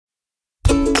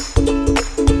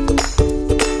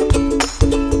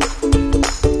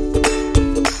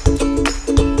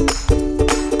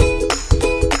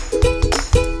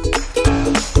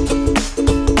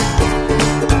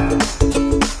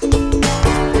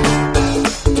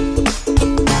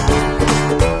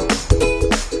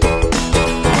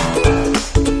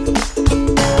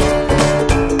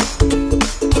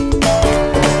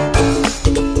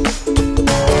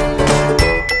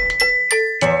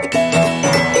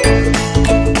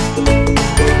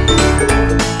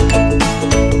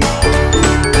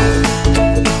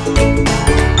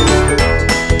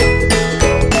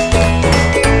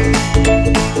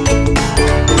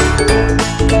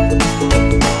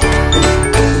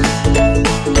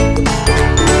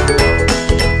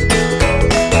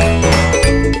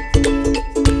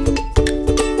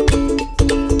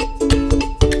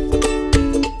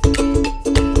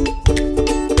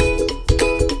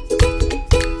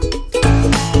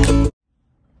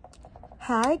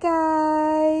Hi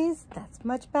guys, that's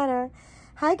much better.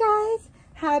 Hi guys,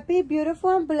 happy,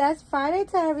 beautiful, and blessed Friday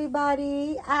to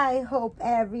everybody. I hope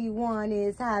everyone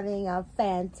is having a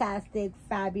fantastic,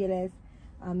 fabulous,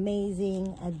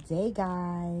 amazing day,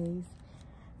 guys.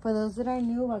 For those that are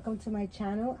new, welcome to my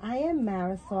channel. I am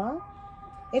Marisol.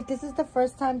 If this is the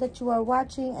first time that you are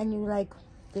watching and you like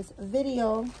this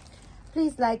video,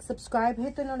 please like, subscribe,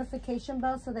 hit the notification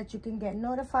bell so that you can get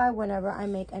notified whenever I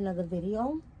make another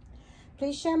video.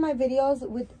 Please share my videos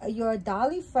with your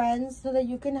dolly friends so that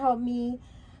you can help me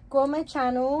grow my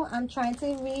channel. I'm trying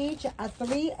to reach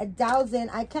 3,000.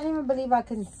 I can't even believe I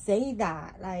can say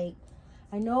that. Like,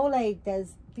 I know like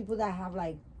there's people that have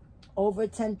like over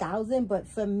 10,000, but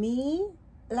for me,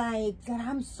 like that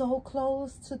I'm so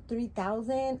close to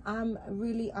 3,000. I'm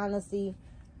really, honestly,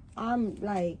 I'm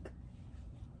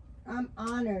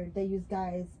honored that you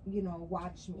guys,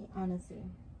 watch me, honestly.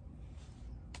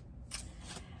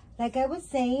 Like I was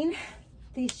saying,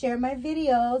 please share my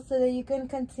videos so that you can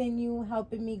continue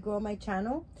helping me grow my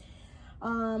channel.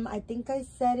 I think I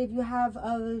said if you have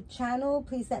a channel,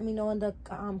 please let me know in the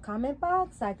comment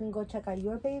box so I can go check out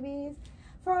your babies.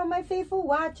 For all my faithful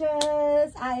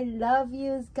watchers, I love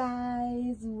you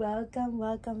guys.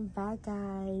 Welcome back,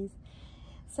 guys.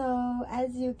 So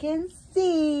as you can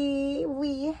see,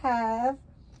 we have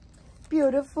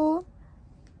beautiful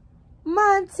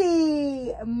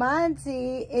Monty.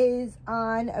 Monty is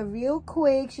on real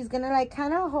quick. She's gonna like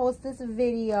kind of host this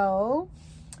video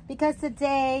because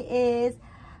today is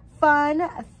Fun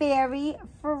Fairy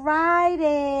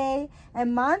Friday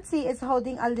and Monty is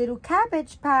holding a little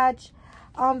Cabbage Patch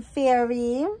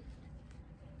fairy,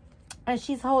 and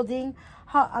she's holding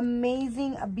her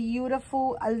amazing,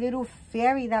 beautiful little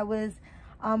fairy that was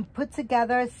put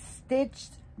together,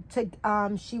 stitched to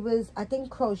she was, I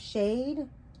think, crocheted.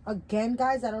 Again,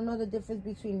 guys, I don't know the difference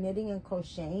between knitting and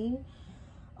crocheting,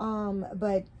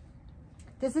 but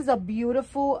this is a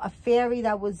beautiful fairy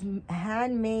that was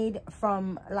handmade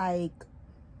from, like,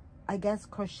 I guess,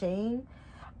 crocheting,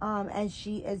 and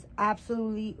she is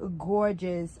absolutely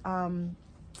gorgeous. A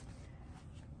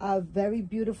very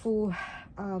beautiful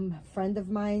friend of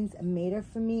mine's made her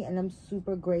for me, and I'm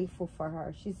super grateful for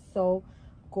her. She's so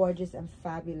gorgeous and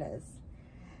fabulous.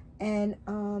 And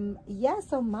yeah,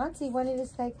 so Monty wanted to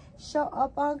like show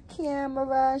up on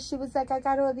camera. She was like, I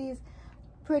got all these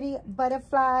pretty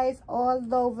butterflies all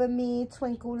over me,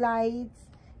 twinkle lights.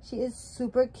 She is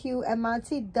super cute. And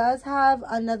Monty does have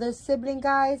another sibling,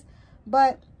 guys,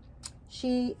 but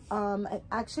she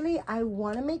actually, I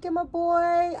want to make him a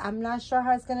boy. I'm not sure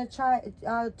how it's gonna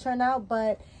turn out,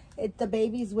 but the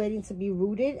baby's waiting to be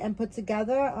rooted and put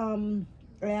together.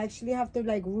 I actually have to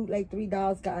like root like 3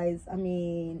 dolls, guys. I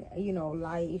mean,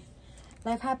 life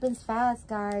happens fast,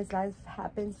 guys. Life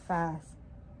happens fast.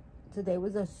 Today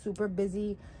was a super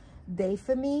busy day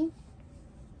for me,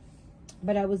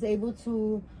 but I was able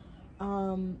to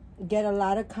get a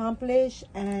lot accomplished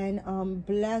and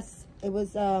bless. It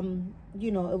was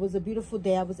it was a beautiful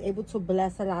day. I was able to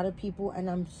bless a lot of people, and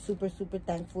I'm super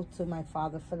thankful to my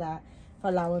father for that, for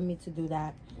allowing me to do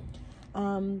that.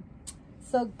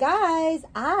 So guys,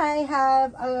 I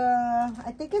have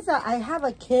I think it's I have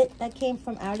a kit that came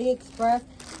from AliExpress,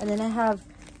 and then I have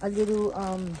a little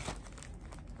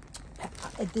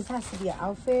this has to be an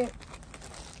outfit.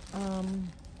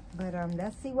 But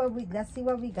let's see what we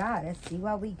got. Let's see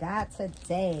what we got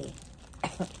today.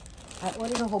 I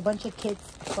ordered a whole bunch of kits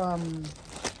from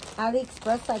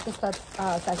AliExpress so I could start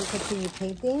so I could continue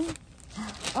painting.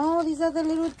 Oh, these are the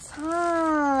little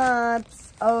tops.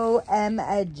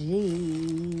 OMG.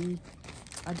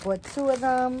 I bought 2 of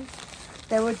them.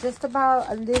 They were just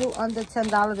about a little under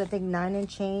 $10. I think 9 and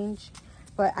change.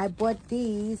 But I bought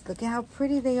these. Look at how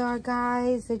pretty they are,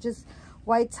 guys. They're just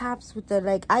white tops with the,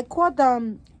 like, I call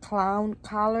them clown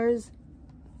collars,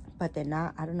 but they're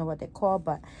not. I don't know what they're called,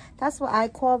 but that's what I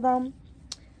call them.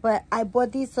 But I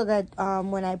bought these so that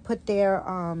when I put their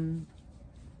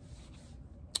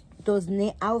those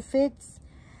knit outfits,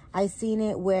 I seen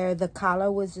it where the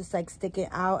collar was just like sticking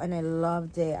out, and I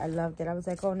loved it. I was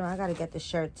like, oh no, I gotta get the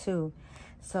shirt too.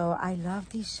 So I love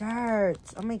these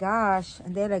shirts. Oh my gosh.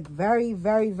 And they're like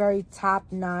very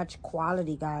top-notch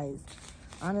quality, guys.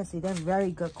 Honestly, they're very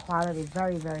good quality.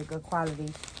 Very good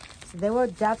quality. So they were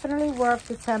definitely worth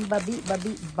the 10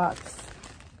 bucks.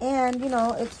 And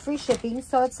it's free shipping,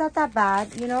 so it's not that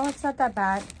bad. It's not that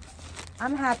bad.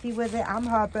 I'm happy with it. I'm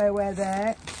happy with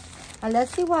it. And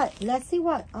let's see what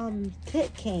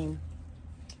kit came.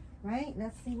 Right?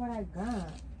 Let's see what I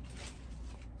got.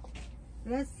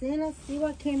 Let's see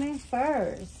what came in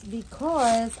first,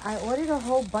 because I ordered a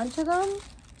whole bunch of them,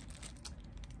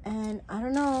 and I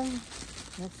don't know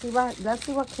Let's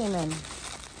see what came in.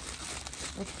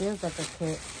 It feels like a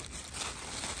kit.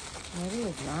 Maybe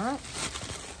it's not.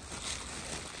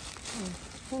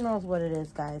 Who knows what it is,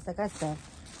 guys? Like I said,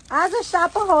 as a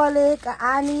shopaholic,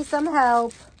 I need some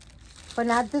help. But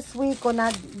not this week, or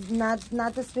not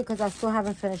this week, because I still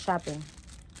haven't finished shopping.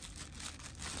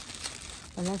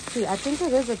 And let's see. I think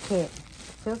it is a kit. It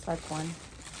feels like one.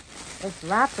 It's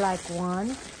wrapped like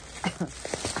one.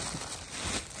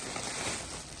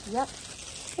 Yep.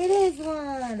 It is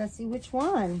one. Let's see which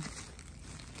one.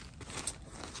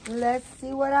 Let's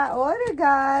see what I ordered,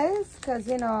 guys. Because,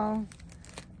 you know,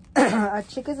 a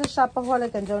chick is a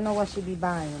shopaholic and don't know what she be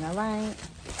buying. All right?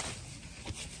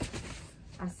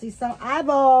 I see some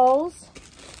eyeballs.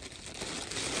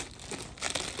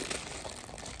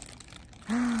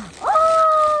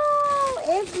 Oh,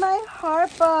 it's my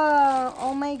Harper.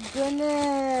 Oh my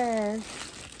goodness.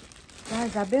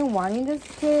 Guys, I've been wanting this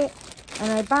kit.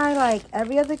 And I buy like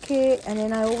every other kit. And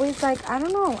then I always like, I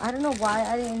don't know why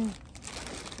I didn't.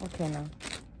 Okay, now. I'm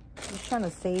just trying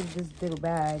to save this little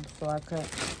bag so I could.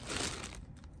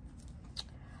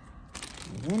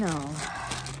 You know.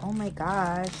 Oh my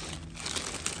gosh.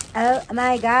 Oh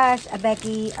my gosh,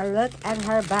 Becky, look at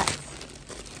her butt.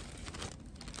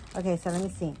 Okay, so let me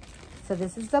see. So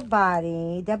this is the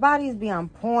body. The body is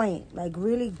beyond point. Like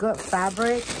really good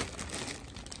fabric.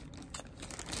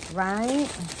 Right?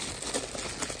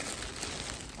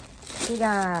 She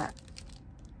got,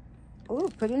 ooh,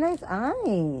 pretty nice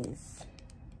eyes.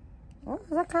 Oh,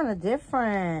 they're kind of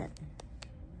different.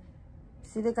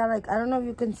 See, they got like, I don't know if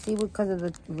you can see because of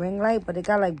the ring light, but they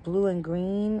got like blue and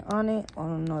green on it.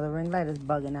 Oh no, the ring light is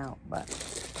bugging out, but.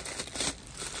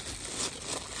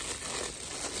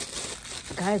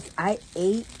 Guys, I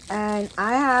ate and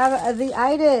I have the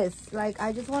itis. Like,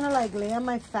 I just want to like lay on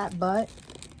my fat butt,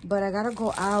 but I gotta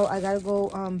go out. I gotta go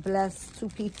bless 2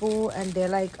 people, and they're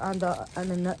like in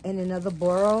another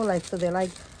borough. Like, so they're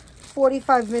like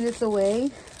 45 minutes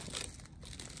away.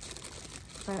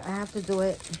 But I have to do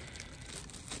it.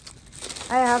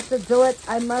 I have to do it.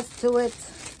 I must do it.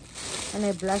 And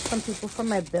I bless some people from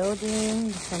my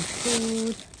building. Some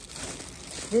food.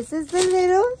 This is the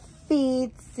little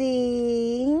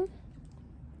feetsy.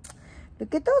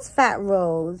 Look at those fat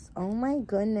rolls. Oh my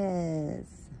goodness.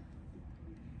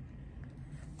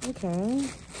 Okay.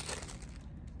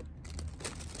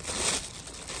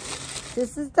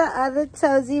 This is the other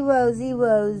Toesy Rosy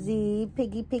Rosy.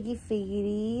 Piggy Piggy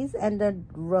Figgities. And the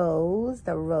rose.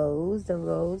 The rose. The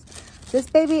rose. This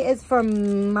baby is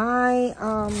from my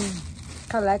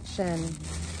collection.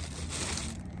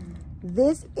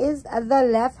 This is the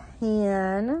left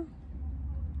hand.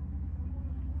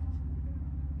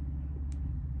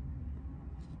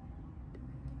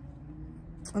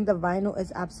 And the vinyl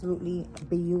is absolutely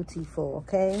beautiful,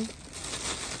 okay?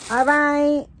 All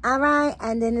right.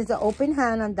 And then there's an open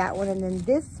hand on that one. And then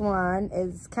this one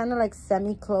is kind of like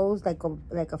semi-closed, like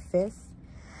a fist.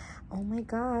 Oh my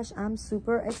gosh, I'm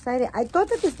super excited. I thought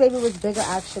that this baby was bigger,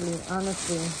 actually,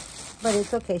 honestly. But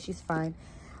it's okay, she's fine.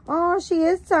 Oh, she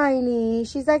is tiny.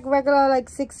 She's like regular, like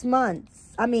 6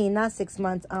 months. I mean, not 6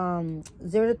 months, 0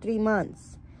 to 3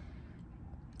 months.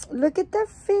 Look at the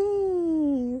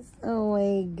face. Oh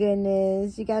my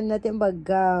goodness. She got nothing but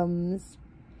gums.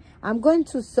 I'm going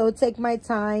to take my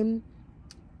time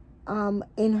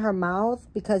in her mouth,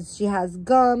 because she has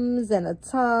gums and a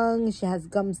tongue. She has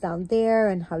gums down there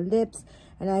and her lips,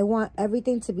 and I want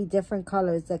everything to be different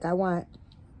colors. Like, I want,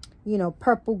 you know,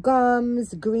 purple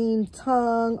gums, green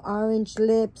tongue, orange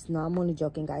lips. No, I'm only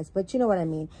joking, guys, but you know what I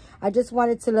mean. I just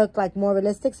want it to look like more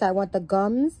realistic, so I want the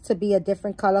gums to be a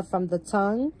different color from the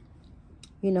tongue.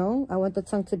 You know, I want the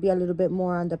tongue to be a little bit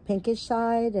more on the pinkish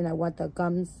side, and I want the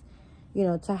gums, you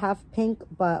know, to have pink,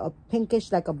 but a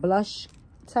pinkish, like a blush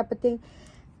type of thing.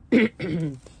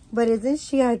 But isn't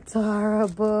she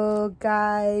adorable,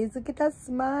 guys? Look at that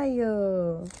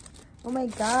smile. Oh my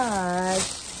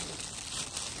gosh.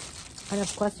 And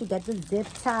of course you get the zip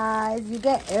ties. You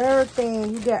get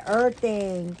everything. You get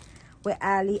everything. With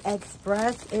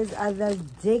AliExpress is the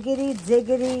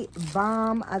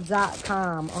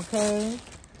digitybomb.com, okay?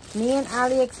 Me and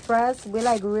AliExpress, we're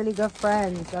like really good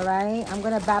friends, all right? I'm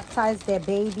gonna baptize their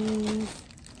babies.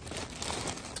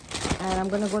 And I'm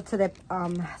going to go to the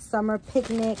summer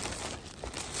picnic.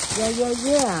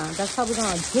 Yeah. That's how we're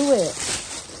going to do it.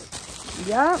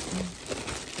 Yup.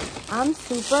 I'm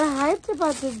super hyped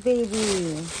about this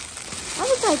baby. I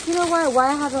was like, you know what? Why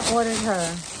I haven't ordered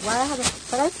her?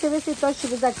 But I seriously thought she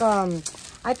was like,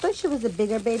 I thought she was a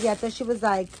bigger baby. I thought she was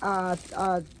like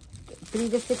 3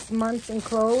 to 6 months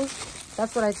enclosed.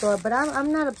 That's what I thought. But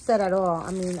I'm not upset at all. I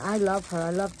mean, I love her.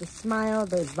 I love the smile.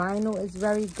 The vinyl is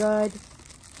very good.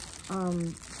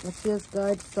 It feels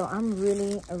good. So I'm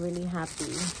really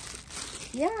happy.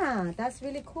 Yeah, that's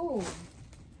really cool.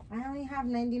 I only have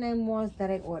 99 more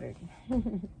that I ordered.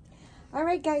 All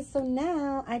right, guys. So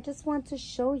now I just want to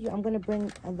show you. I'm going to bring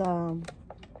the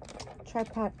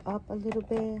tripod up a little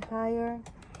bit higher,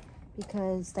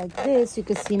 because like this, you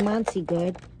can see Monty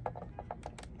good.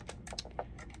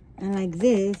 And like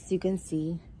this, you can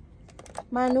see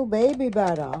my new baby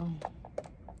better.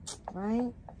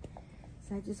 Right?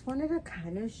 So I just wanted to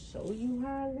kind of show you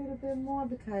her a little bit more,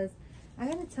 because I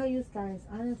gotta tell you guys,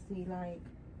 honestly, like,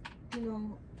 you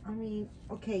know, I mean,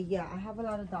 okay, yeah, I have a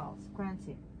lot of dolls,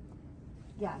 granted.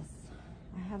 Yes,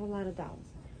 I have a lot of dolls.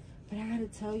 But I gotta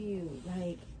tell you,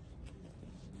 like,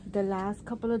 the last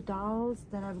couple of dolls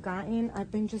that I've gotten,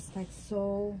 I've been just like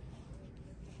so,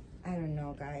 I don't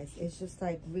know, guys. It's just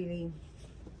like really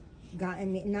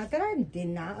gotten me. Not that I did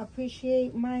not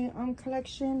appreciate my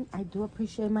collection. I do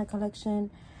appreciate my collection.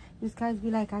 These guys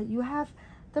be like, you have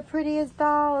the prettiest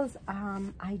dolls.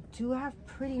 I do have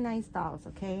pretty nice dolls,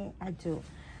 okay? I do.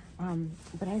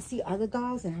 But I see other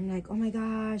dolls and I'm like, oh my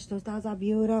gosh, those dolls are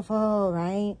beautiful,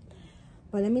 right?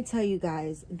 But let me tell you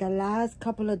guys, the last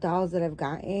couple of dolls that I've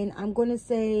gotten, I'm going to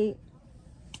say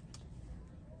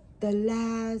the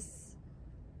last,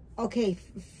 okay,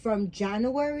 from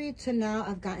January to now,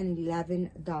 I've gotten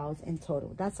 11 dolls in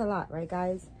total. That's a lot, right,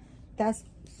 guys? That's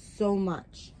so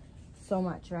much,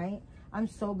 right? I'm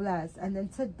so blessed. And then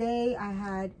today I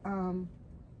had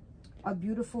a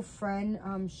beautiful friend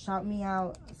shout me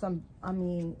out some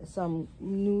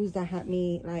news that had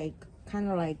me like kind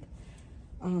of like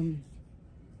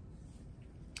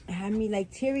had me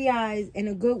like teary eyes in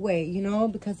a good way, you know,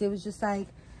 because it was just like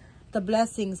the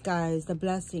blessings, guys, the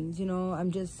blessings, you know. I'm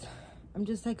just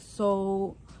like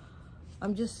so,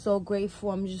 I'm just so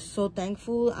grateful. I'm just so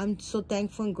thankful. I'm so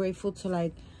thankful and grateful to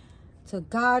like to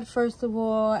God first of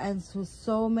all, and to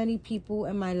so many people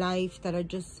in my life that are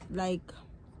just like,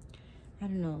 I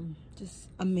don't know, just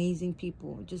amazing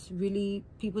people, just really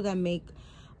people that make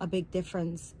a big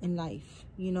difference in life,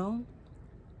 you know.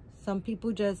 Some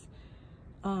people just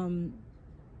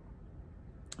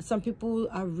some people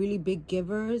are really big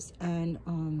givers, and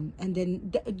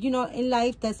then you know, in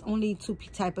life there's only two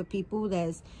type of people.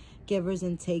 There's givers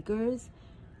and takers,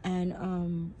 and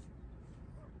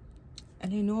I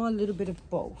know a little bit of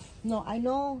both. No, I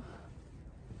know,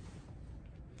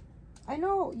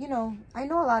 you know, I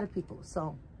know a lot of people.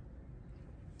 So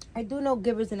I do know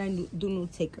givers and I do know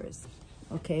takers.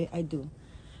 Okay, I do.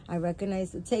 I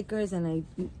recognize the takers and I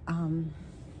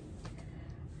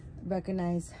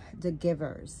recognize the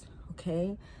givers.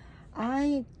 Okay,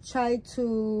 I try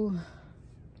to,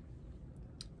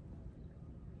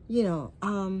 you know,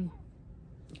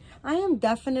 I am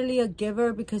definitely a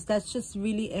giver because that's just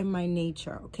really in my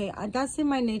nature. Okay, that's in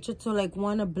my nature to like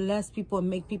want to bless people and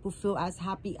make people feel as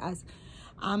happy as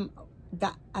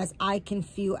as I can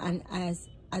feel and as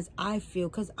I feel,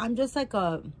 because I'm just like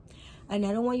a, and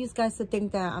I don't want you guys to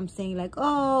think that I'm saying like,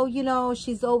 oh, you know,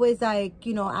 she's always like,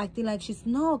 you know, acting like she's,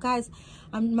 no, guys,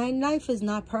 my life is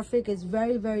not perfect. It's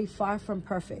very, very far from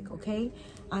perfect. Okay,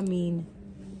 I mean,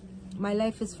 my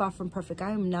life is far from perfect.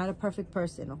 I am not a perfect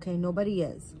person. Okay, nobody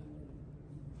is.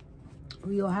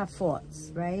 We all have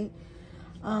faults, right?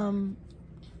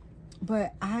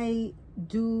 But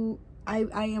I'm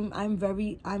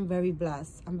very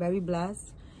blessed. I'm very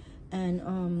blessed, and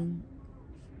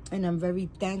I'm very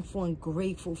thankful and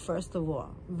grateful. First of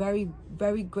all, very,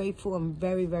 very grateful and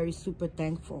very, very super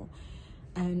thankful.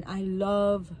 And I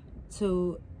love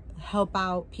to help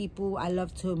out people. I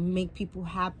love to make people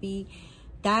happy.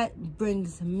 That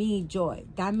brings me joy.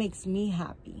 That makes me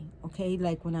happy. Okay,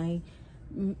 like when I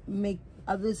make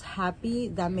others happy,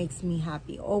 that makes me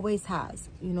happy. Always has,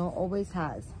 you know, always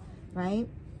has, right?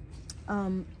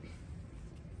 And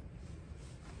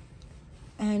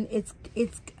it's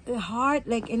hard,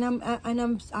 like, and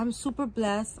I'm super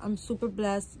blessed. I'm super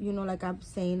blessed, you know, like I'm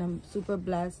saying, I'm super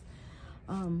blessed.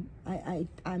 I'm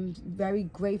very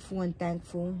grateful and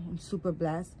thankful. I'm super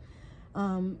blessed.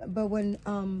 But when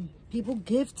people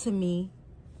give to me,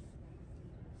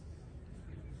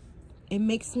 it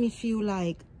makes me feel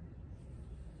like,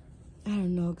 I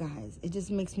don't know, guys, it just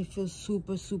makes me feel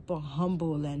super, super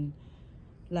humble, and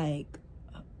like,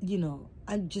 you know,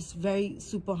 I'm just very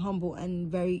super humble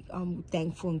and very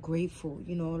thankful and grateful,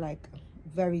 you know, like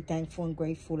very thankful and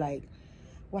grateful. Like,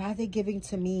 why are they giving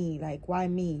to me? Like, why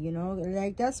me? You know,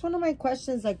 like that's one of my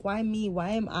questions. Like, why me? Why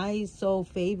am I so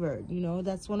favored? You know,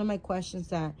 that's one of my questions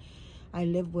that I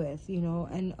live with, you know.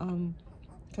 And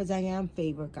because I am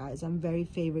favored, guys. I'm very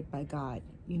favored by God,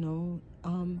 you know.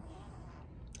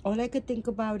 All I could think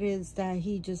about is that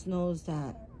he just knows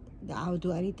that I'll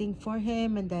do anything for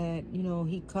him, and that, you know,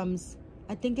 he comes.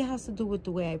 I think it has to do with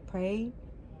the way I pray.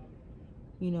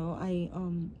 You know,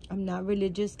 I'm not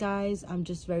religious, guys. I'm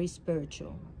just very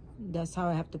spiritual. That's how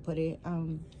I have to put it.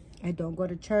 I don't go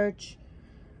to church.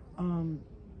 I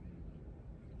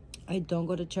don't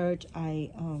go to church.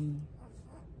 Not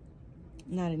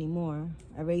anymore.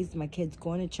 I raised my kids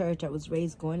going to church. I was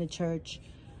raised going to church.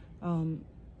 You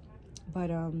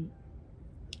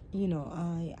know,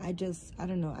 I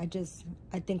don't know.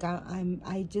 I think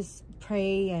I just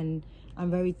pray, and I'm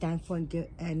very thankful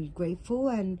and grateful,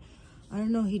 and I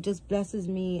don't know, he just blesses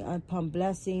me upon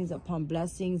blessings,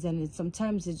 and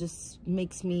sometimes it just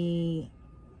makes me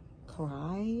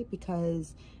cry,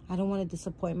 because I don't want to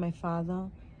disappoint my father.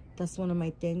 That's one of my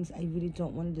things. I really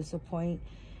don't want to disappoint,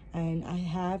 and I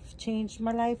have changed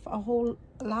my life a whole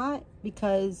lot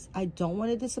because I don't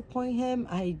want to disappoint him.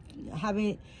 I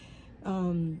haven't,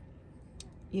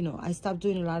 you know, I stopped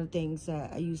doing a lot of things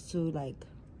that I used to, like,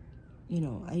 you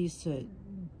know, I used to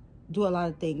do a lot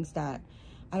of things that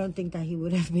I don't think that he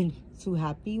would have been too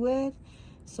happy with.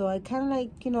 So I kind of,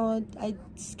 like, you know, I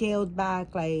scaled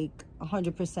back like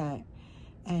 100%,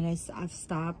 and I've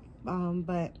stopped.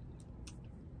 But,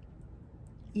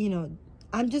 you know,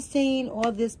 I'm just saying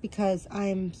all this because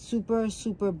I'm super,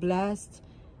 super blessed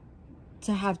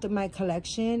to have my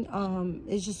collection.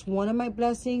 It's just one of my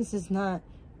blessings. It's not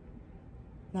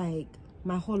like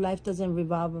my whole life doesn't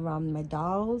revolve around my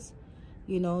dolls.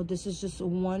 You know, this is just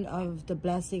one of the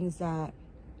blessings that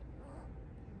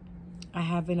I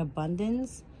have in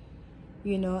abundance,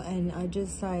 you know, and I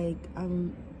just, like,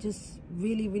 I'm just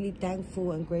really, really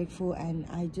thankful and grateful. And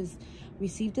I just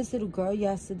received this little girl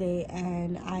yesterday,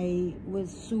 and I was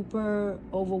super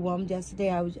overwhelmed yesterday.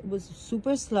 I was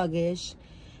super sluggish,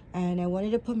 and I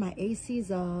wanted to put my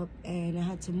ACs up, and I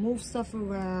had to move stuff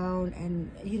around. And,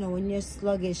 you know, when you're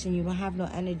sluggish and you don't have no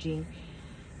energy,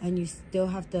 and you still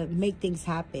have to make things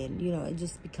happen, you know, it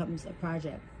just becomes a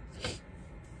project.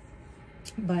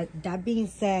 But that being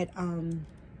said,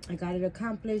 I got it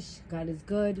accomplished. God is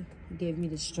good. He gave me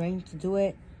the strength to do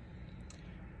it,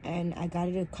 and I got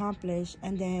it accomplished.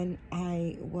 And then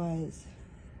I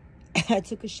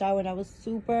took a shower, and I was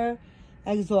super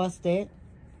exhausted,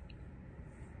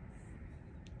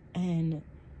 and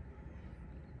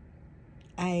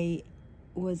I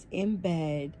was in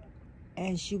bed,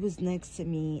 and she was next to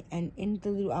me, and in the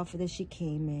little outfit that she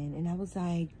came in, and I was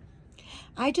like,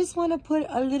 I just want to put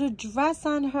a little dress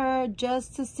on her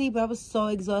just to see. But I was so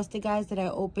exhausted, guys, that I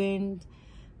opened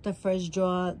the first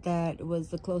drawer that was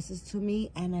the closest to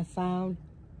me, and I found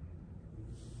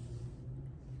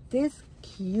this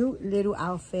cute little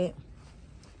outfit.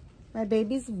 My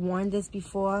baby's worn this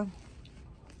before.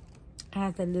 It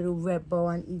has a little red bow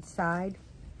on each side.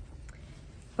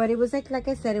 But it was like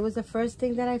I said, it was the first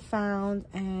thing that I found,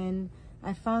 and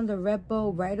I found the red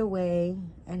bow right away,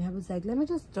 and I was like, let me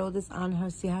just throw this on her,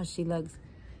 see how she looks.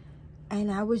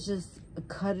 And I was just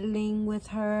cuddling with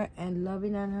her and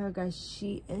loving on her, guys.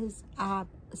 She is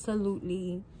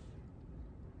absolutely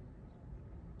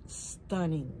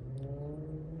stunning,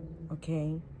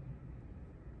 okay?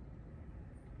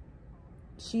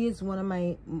 She is one of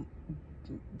my,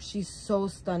 she's so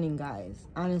stunning, guys,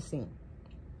 honestly.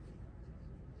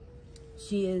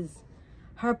 She is,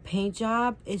 her paint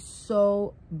job is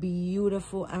so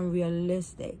beautiful and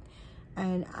realistic.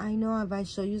 And I know if I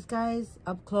show you guys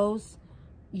up close,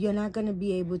 you're not going to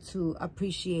be able to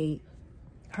appreciate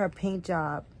her paint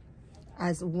job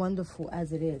as wonderful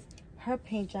as it is. Her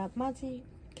paint job, Monty,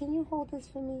 can you hold this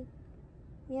for me?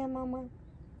 Yeah, Mama.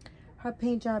 Her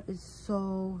paint job is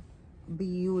so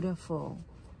beautiful.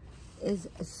 It's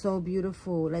so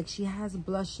beautiful. Like, she has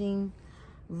blushing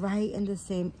right in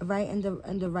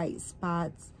the right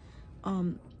spots.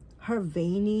 Her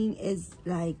veining is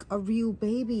like a real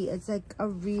baby. It's like a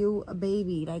real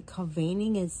baby. Like, her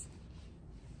veining is,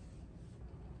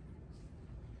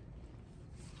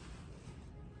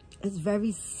 it's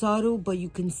very subtle, but you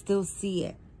can still see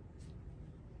it.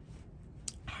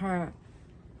 Her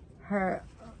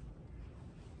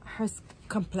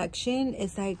complexion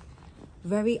is like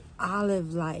very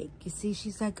olive-like. You see,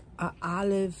 she's like an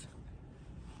olive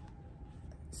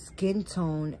skin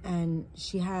tone, and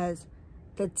she has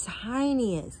the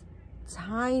tiniest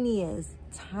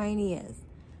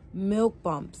milk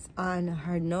bumps on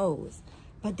her nose,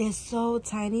 but they're so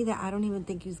tiny that I don't even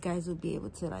think you guys will be able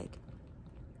to, like,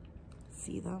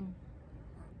 see them.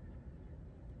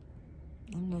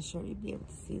 I'm not sure you'll be able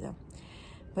to see them,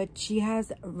 but she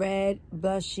has red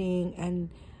blushing and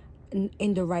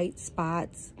in the right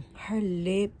spots. Her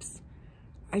lips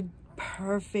are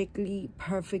perfectly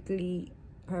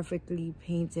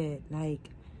painted. Like,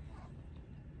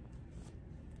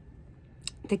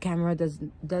 the camera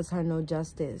does her no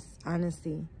justice,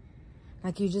 honestly.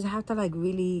 Like, you just have to, like,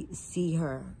 really see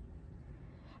her.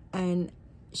 And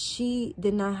she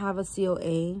did not have a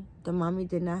COA. The mommy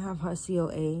did not have her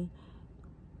COA.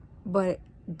 But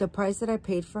the price that I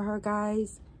paid for her,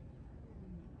 guys,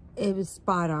 it was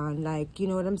spot on. Like, you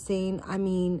know what I'm saying? I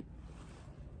mean,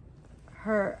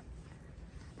 her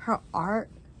art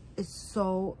is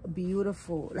so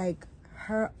beautiful. Like,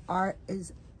 her art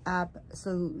is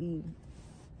absolutely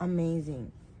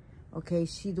amazing. Okay,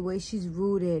 the way she's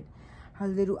rooted, her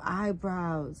little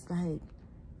eyebrows, like,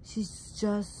 she's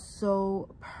just so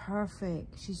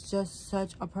perfect. She's just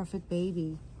such a perfect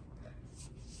baby.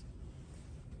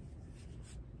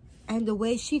 And the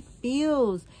way she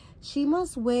feels, she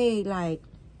must weigh, like,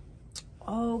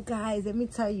 oh, guys, let me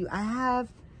tell you, I have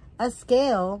a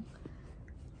scale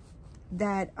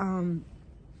that,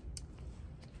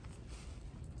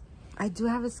 I do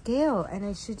have a scale, and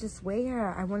I should just weigh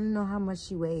her. I want to know how much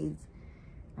she weighs.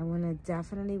 I want to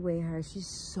definitely weigh her. She's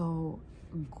so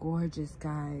gorgeous,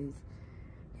 guys.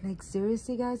 Like,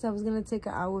 seriously, guys, I was going to take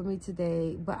her out with me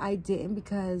today, but I didn't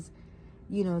because,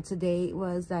 you know, today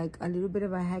was, like, a little bit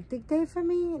of a hectic day for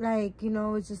me. Like, you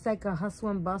know, it's just like a hustle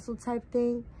and bustle type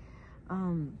thing.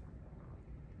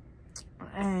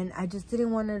 And I just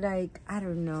didn't want to, like, I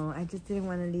don't know. I just didn't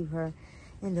want to leave her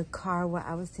in the car while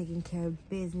I was taking care of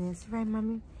business. Right,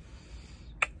 mommy?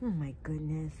 Oh, my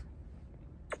goodness.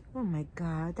 Oh, my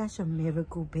God. That's a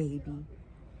miracle baby.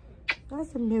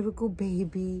 That's a miracle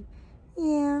baby.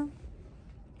 Yeah.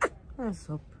 That's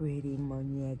so pretty,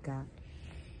 muñeca.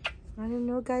 I don't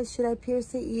know, guys. Should I pierce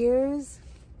the ears?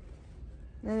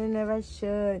 I don't know if I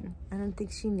should. I don't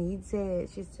think she needs it.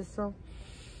 She's just so...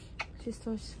 She's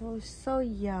so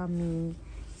yummy.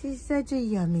 She's such a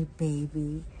yummy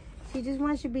baby. She just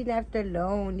wants to be left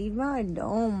alone. Leave me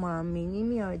alone, mommy. Leave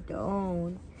me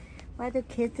alone. Why the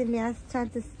kissing me? I was trying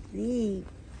to sleep.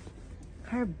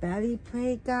 Her belly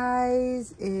plate,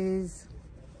 guys, is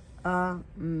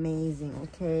amazing,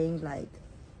 okay? Like,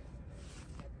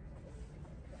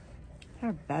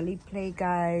 her belly plate,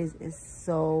 guys, is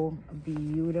so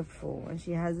beautiful. And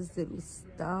she has this little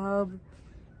stub.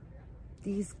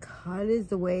 These colors,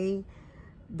 the way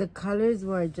the colors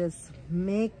were just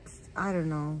mixed, I don't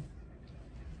know.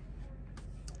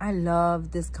 I love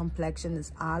this complexion,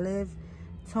 this olive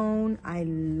tone. I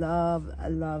love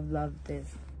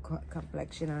this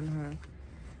complexion on her.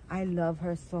 I love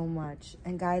her so much.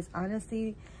 And guys,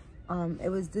 honestly, it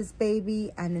was this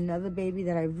baby and another baby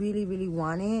that I really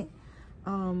wanted.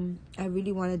 I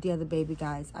really wanted the other baby,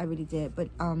 guys. I really did. But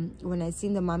when I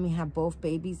seen the mommy have both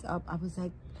babies up, I was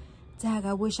like, Dad,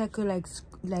 I wish I could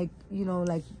like you know,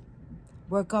 like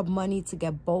work up money to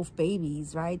get both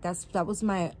babies, right? That was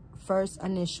my first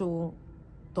initial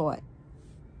thought.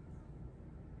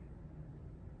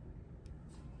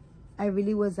 I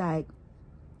really was like,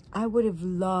 I would have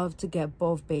loved to get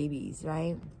both babies,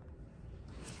 right?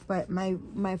 But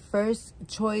my first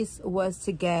choice was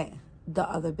to get the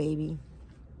other baby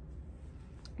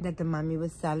that the mommy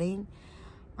was selling.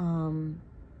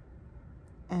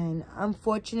 And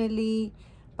unfortunately,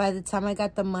 by the time I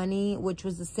got the money, which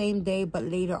was the same day, but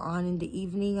later on in the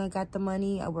evening, I got the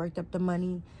money. I worked up the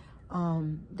money.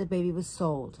 The baby was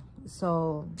sold.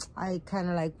 So I kind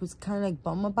of like was kind of like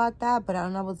bummed about that. But I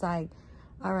was like,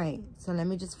 all right, so let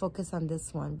me just focus on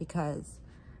this one because,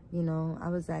 you know, I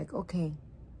was like, okay,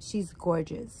 she's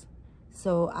gorgeous.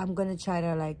 So I'm going to try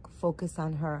to like focus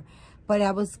on her. But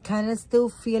I was kind of still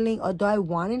feeling, although I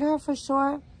wanted her for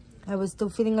sure, I was still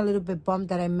feeling a little bit bummed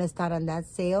that I missed out on that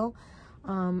sale.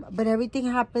 But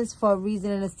everything happens for a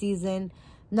reason and a season.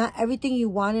 Not everything you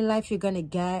want in life you're going to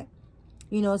get.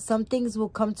 You know, some things will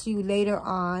come to you later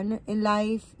on in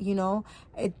life, you know.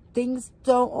 Things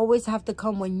don't always have to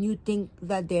come when you think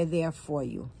that they're there for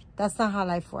you. That's not how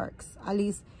life works. At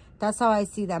least that's how I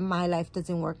see that my life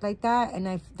doesn't work like that.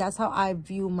 And that's how I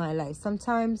view my life.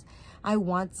 Sometimes I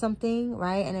want something,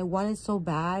 right? And I want it so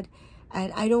bad.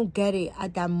 And I don't get it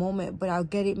at that moment, but I'll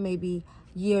get it maybe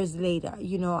years later.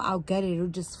 You know, I'll get it. It'll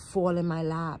just fall in my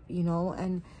lap, you know.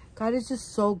 And God is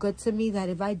just so good to me that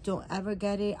if I don't ever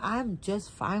get it, I'm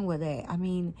just fine with it. I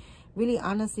mean, really,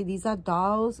 honestly, these are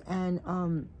dolls.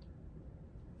 And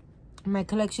my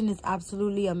collection is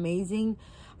absolutely amazing.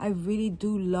 I really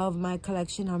do love my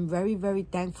collection. I'm very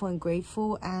thankful and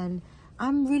grateful. And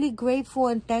I'm really grateful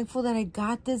and thankful that I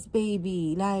got this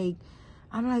baby. Like,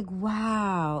 I'm like,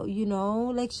 wow, you know,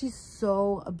 like she's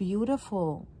so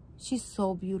beautiful. She's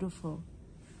so beautiful.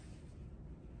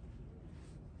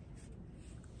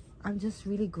 I'm just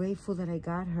really grateful that I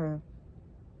got her.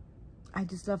 I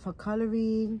just love her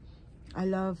coloring. I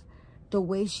love the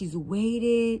way she's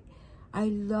weighted. I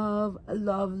love,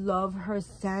 love, love her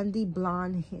sandy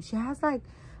blonde hair. She has like,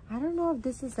 I don't know if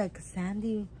this is like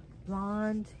sandy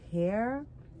blonde hair.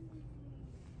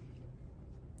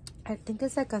 I think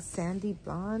it's like a sandy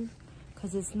blonde,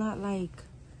 because it's not like,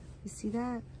 you see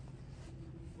that?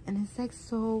 And it's like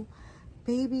so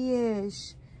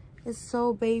babyish. It's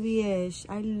so babyish.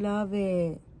 I love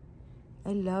it. I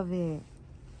love it.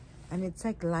 And it's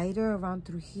like lighter around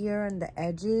through here and the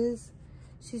edges.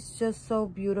 She's just so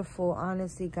beautiful,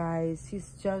 honestly, guys.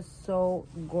 She's just so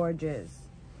gorgeous.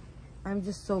 I'm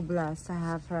just so blessed to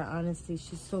have her, honestly.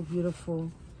 She's so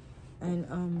beautiful.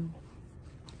 And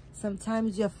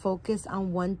sometimes you're focused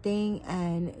on one thing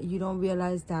and you don't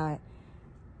realize that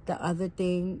the other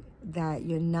thing that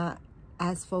you're not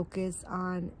as focused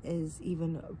on is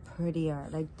even prettier.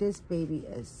 Like, this baby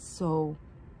is so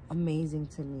amazing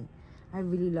to me. I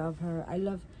really love her. I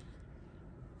love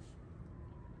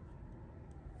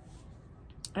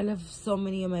so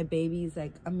many of my babies.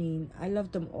 Like, I mean, I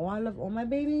love them all. I love all my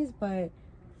babies, but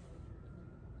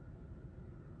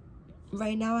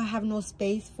right now I have no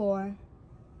space for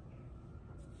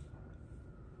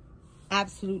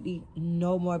absolutely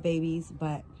no more babies,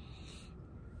 but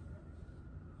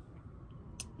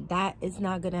that is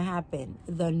not gonna happen.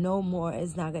 The no more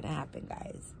is not gonna happen,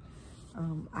 guys.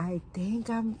 I think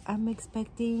I'm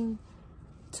expecting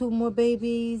 2 more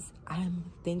babies.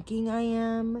 I'm thinking I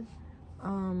am.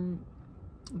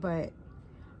 But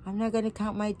I'm not gonna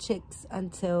count my chicks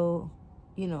until,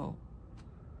 you know,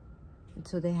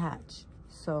 until they hatch.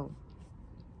 So,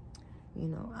 you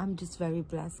know, I'm just very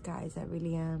blessed, guys. I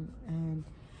really am. And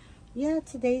yeah,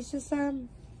 today's just a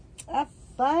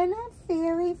fun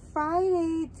Fairy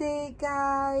Friday day,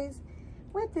 guys,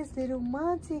 with this little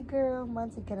Monty girl.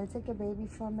 Monty, can I take a baby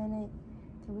for a minute?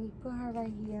 Can we put her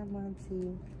right here,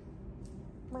 Monty?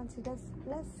 Monty, let's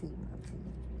see, Monty.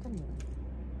 Come here.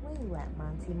 Where you at,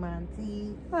 Monty?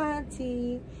 Monty.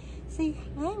 Monty. Say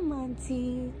hi,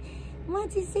 Monty.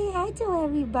 Monty, say hi to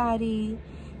everybody.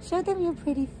 Show them your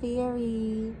pretty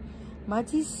fairy.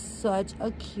 Monty's such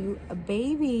a cute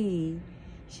baby.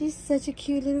 She's such a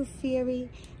cute little fairy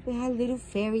with her little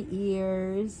fairy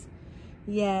ears.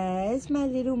 Yes, my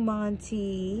little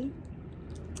Monty.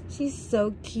 She's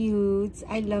so cute.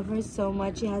 I love her so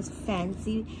much. She has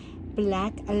fancy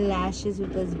black lashes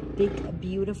with those big,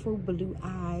 beautiful blue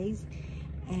eyes.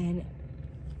 And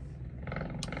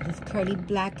this curly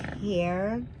black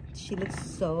hair. She looks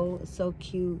so, so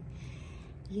cute.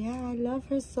 Yeah, I love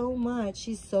her so much.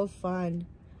 She's so fun.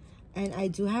 And I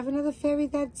do have another fairy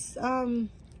that's,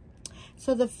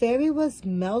 so the fairy was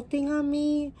melting on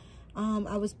me.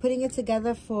 I was putting it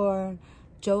together for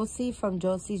Josie from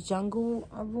Josie's Jungle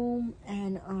Room.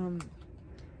 And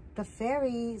the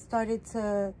fairy started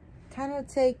to kind of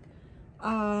take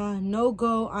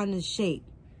no-go on the shape.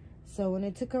 So when I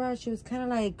took her out, she was kind of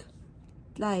like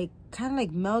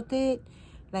melted.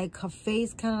 Like her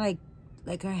face kind of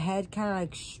like her head kind of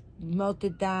like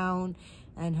melted down.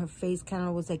 And her face kind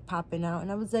of was like popping out.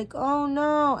 And I was like, oh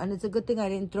no. And it's a good thing I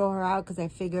didn't throw her out, because I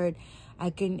figured I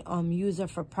can use her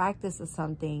for practice or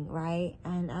something, right?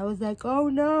 And I was like, oh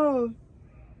no.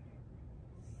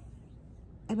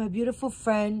 And my beautiful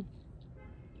friend,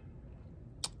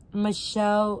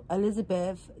 Michelle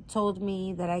Elizabeth, told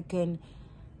me that I can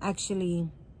actually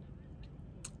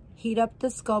heat up the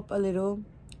sculpt a little,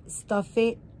 stuff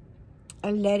it,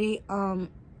 and let it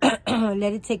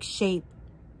let it take shape.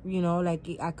 You know, like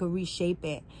I could reshape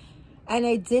it. And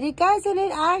I did it, guys, and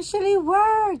it actually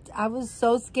worked. I was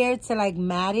so scared to like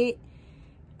mat it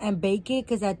and bake it,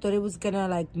 because I thought it was gonna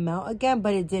like melt again,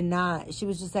 but it did not. She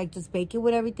was just like, just bake it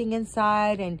with everything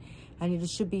inside, and it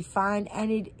should be fine. And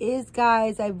it is,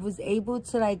 guys. I was able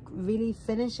to like really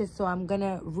finish it. So I'm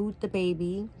gonna root the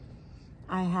baby.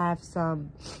 I have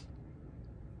some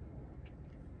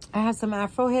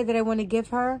afro hair that I want to give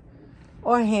her.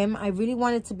 Or him. I really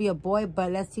want it to be a boy,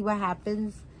 but let's see what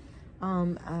happens.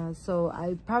 So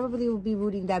I probably will be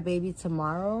rooting that baby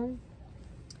tomorrow.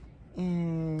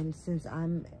 And since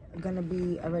I'm gonna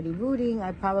be already rooting,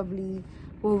 I probably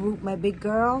will root my big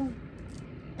girl.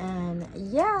 And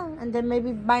yeah, and then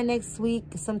maybe by next week,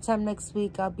 sometime next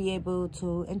week, I'll be able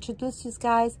to introduce you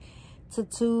guys to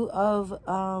two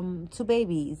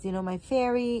babies. You know, my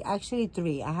fairy, actually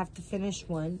 3. I have to finish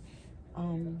one.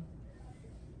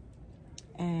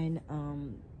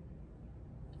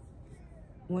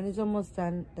 One is almost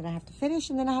done that I have to finish,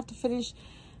 and then I have to finish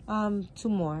 2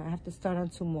 more. I have to start on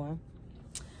 2 more.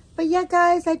 But yeah,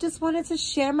 guys, I just wanted to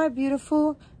share my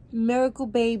beautiful miracle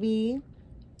baby.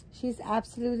 She's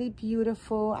absolutely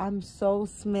beautiful. I'm so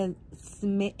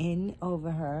smitten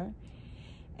over her.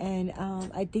 And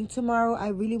I think tomorrow I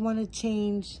really want to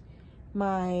change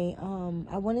my,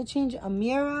 I want to change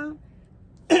Amira.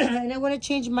 And I want to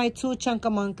change my 2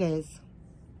 Chunkamonkas.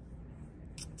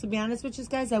 To be honest with you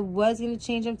guys, I was going to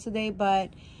change them today, but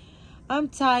I'm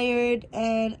tired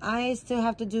and I still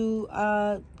have to do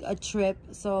a trip.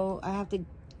 So I have to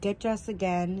get dressed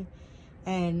again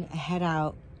and head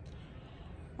out.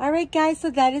 Alright guys,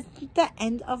 so that is the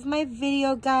end of my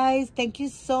video, guys. Thank you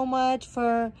so much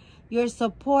for your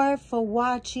support, for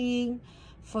watching,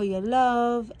 for your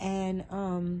love. And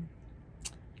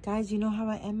guys, you know how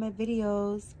I end my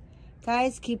videos.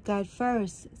 Guys, keep God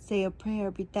first. Say a prayer.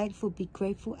 Be thankful. Be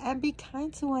grateful. And be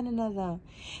kind to one another.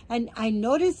 And I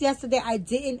noticed yesterday I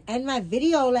didn't end my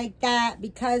video like that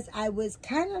because I was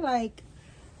kind of like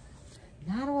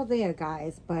not all there,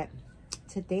 guys. But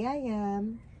today I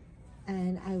am.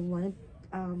 And I want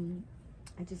to,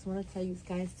 I just want to tell you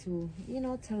guys to, you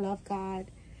know, to love God,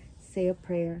 say a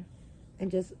prayer, and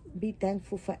just be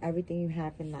thankful for everything you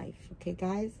have in life. Okay,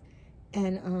 guys?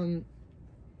 And,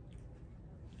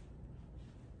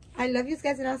 I love you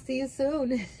guys, and I'll see you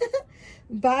soon.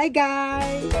 Bye,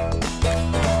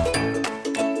 guys.